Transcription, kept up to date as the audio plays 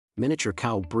Miniature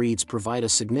cow breeds provide a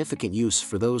significant use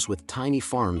for those with tiny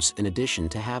farms in addition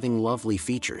to having lovely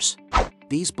features.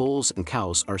 These bulls and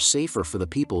cows are safer for the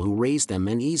people who raise them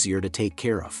and easier to take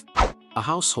care of. A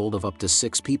household of up to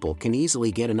 6 people can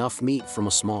easily get enough meat from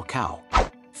a small cow.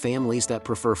 Families that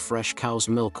prefer fresh cow's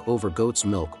milk over goat's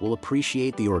milk will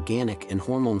appreciate the organic and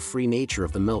hormone-free nature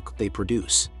of the milk they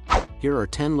produce. Here are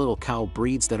 10 little cow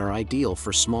breeds that are ideal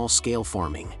for small-scale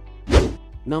farming.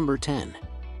 Number 10.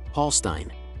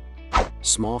 Holstein.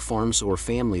 Small farms or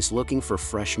families looking for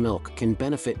fresh milk can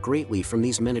benefit greatly from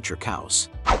these miniature cows.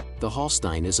 The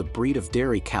Holstein is a breed of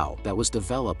dairy cow that was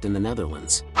developed in the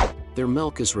Netherlands. Their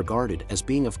milk is regarded as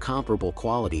being of comparable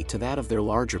quality to that of their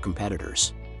larger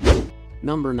competitors.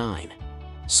 Number 9.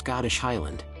 Scottish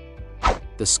Highland.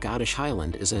 The Scottish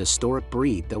Highland is a historic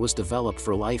breed that was developed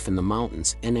for life in the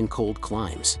mountains and in cold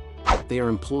climes. They are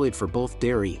employed for both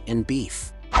dairy and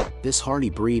beef. This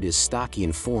hardy breed is stocky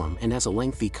in form and has a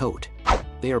lengthy coat.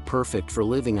 They are perfect for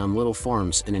living on little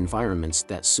farms and environments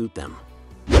that suit them.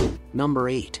 Number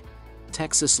 8.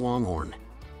 Texas Longhorn.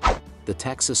 The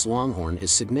Texas Longhorn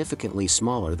is significantly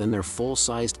smaller than their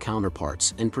full-sized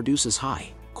counterparts and produces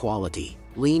high-quality,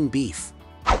 lean beef.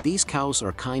 These cows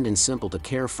are kind and simple to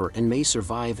care for and may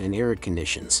survive in arid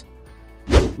conditions.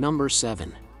 Number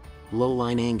 7.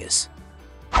 Lowline Angus.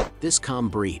 This calm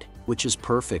breed, which is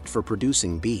perfect for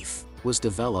producing beef, was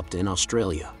developed in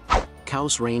Australia.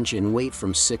 Cows range in weight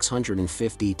from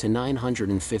 650 to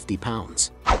 950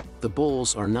 pounds. The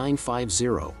bulls are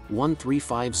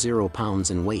 950–1350 pounds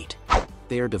in weight.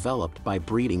 They are developed by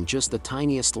breeding just the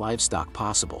tiniest livestock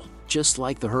possible, just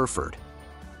like the Hereford.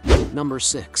 Number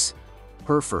 6.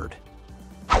 Hereford.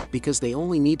 Because they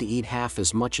only need to eat half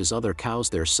as much as other cows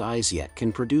their size yet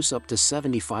can produce up to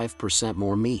 75%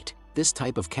 more meat, this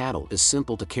type of cattle is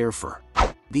simple to care for.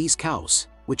 These cows,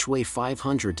 which weigh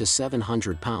 500 to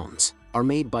 700 pounds, are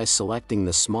made by selecting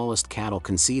the smallest cattle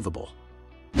conceivable.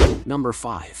 Number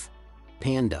 5.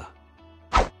 Panda.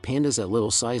 Pandas at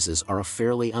little sizes are a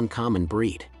fairly uncommon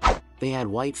breed. They had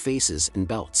white faces and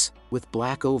belts, with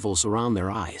black ovals around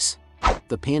their eyes.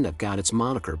 The panda got its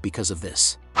moniker because of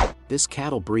this. This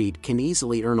cattle breed can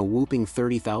easily earn a whopping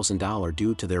 $30,000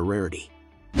 due to their rarity.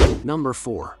 Number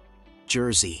 4.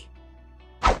 Jersey.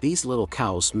 These little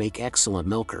cows make excellent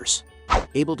milkers,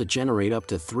 able to generate up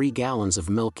to 3 gallons of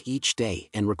milk each day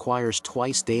and requires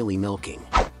twice daily milking.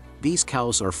 These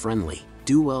cows are friendly,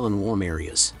 do well in warm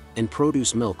areas, and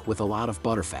produce milk with a lot of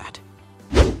butterfat.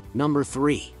 Number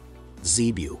 3.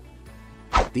 Zebu.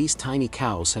 These tiny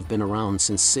cows have been around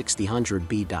since 1600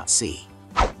 BC.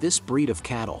 This breed of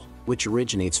cattle, which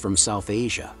originates from South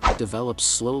Asia, develops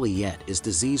slowly yet is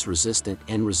disease-resistant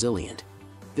and resilient.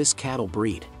 This cattle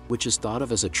breed, which is thought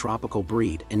of as a tropical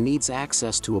breed and needs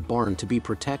access to a barn to be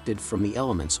protected from the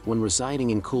elements when residing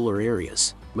in cooler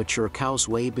areas. Mature cows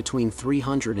weigh between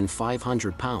 300 and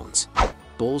 500 pounds.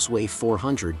 Bulls weigh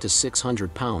 400 to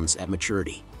 600 pounds at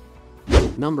maturity.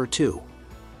 Number 2.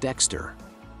 Dexter.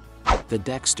 The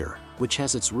Dexter, which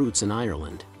has its roots in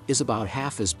Ireland, is about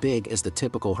half as big as the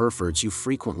typical Herefords you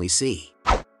frequently see.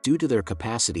 Due to their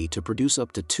capacity to produce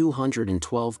up to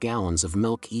 212 gallons of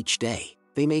milk each day,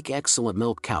 they make excellent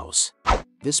milk cows.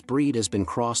 This breed has been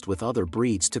crossed with other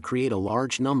breeds to create a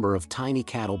large number of tiny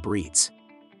cattle breeds.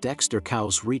 Dexter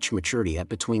cows reach maturity at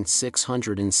between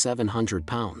 600 and 700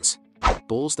 pounds.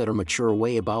 Bulls that are mature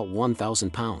weigh about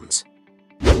 1,000 pounds.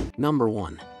 Number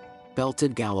 1.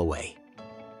 Belted Galloway.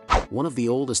 One of the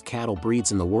oldest cattle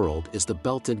breeds in the world is the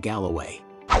Belted Galloway.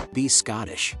 These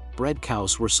Scottish bred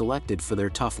cows were selected for their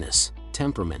toughness,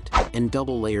 temperament, and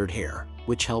double-layered hair,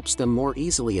 which helps them more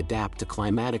easily adapt to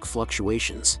climatic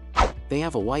fluctuations. They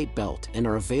have a white belt and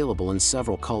are available in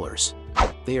several colors.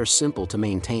 They are simple to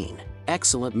maintain,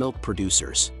 excellent milk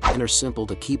producers, and are simple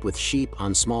to keep with sheep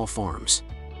on small farms.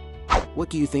 What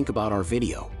do you think about our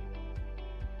video?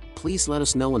 Please let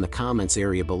us know in the comments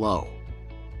area below.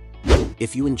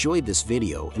 If you enjoyed this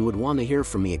video and would want to hear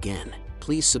from me again,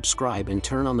 please subscribe and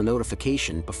turn on the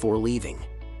notification before leaving.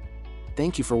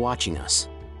 Thank you for watching us.